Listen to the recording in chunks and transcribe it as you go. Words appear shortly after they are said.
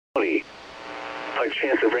A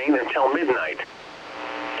chance of rain until midnight.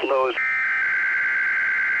 Lows.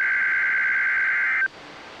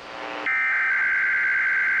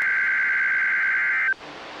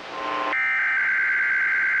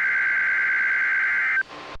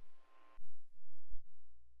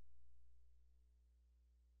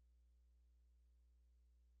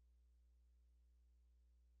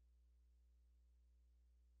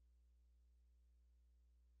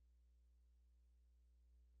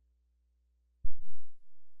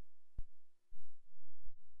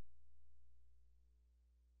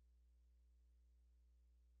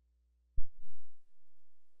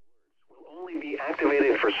 Only be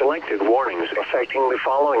activated for selected warnings affecting the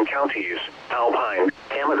following counties: Alpine,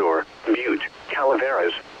 Amador, Butte,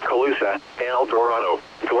 Calaveras, Colusa, El Dorado,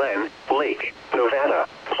 Glen, Lake, Nevada,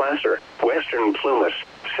 Placer, Western Plumas,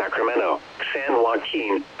 Sacramento, San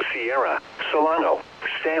Joaquin, Sierra, Solano,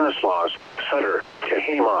 Stanislaus, Sutter,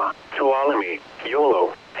 Tehama, Tuolumne,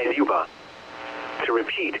 Yolo, and Yuba. To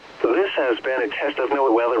repeat, this has been a test of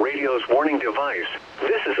NOAA Weather Radio's warning device.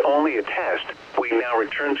 This is only a test. We now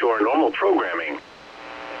return to our normal programming.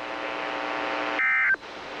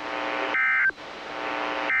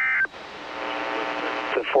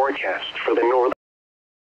 The forecast for the northern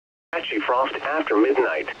patchy frost after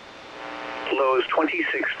midnight. Lows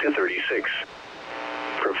 26 to 36.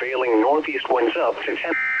 Prevailing northeast winds up to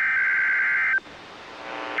 10.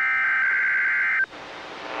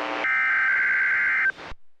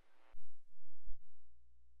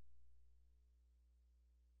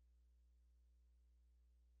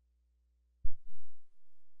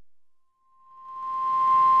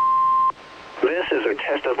 This is a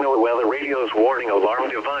test of NOAA Weather Radio's warning alarm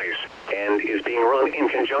device and is being run in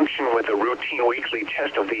conjunction with a routine weekly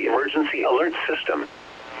test of the emergency alert system.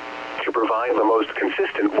 To provide the most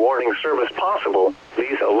consistent warning service possible,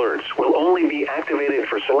 these alerts will only be activated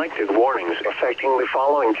for selected warnings affecting the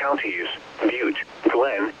following counties: Butte,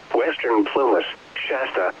 Glen, Western Plumas,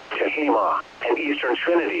 Shasta, Tehama, and Eastern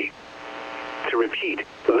Trinity. To repeat,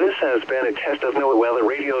 this has been a test of NOAA Weather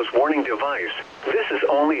Radio's warning device. This is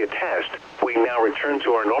only a test. We now return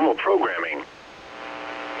to our normal programming.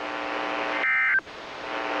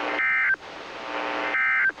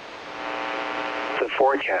 The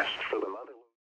forecast for the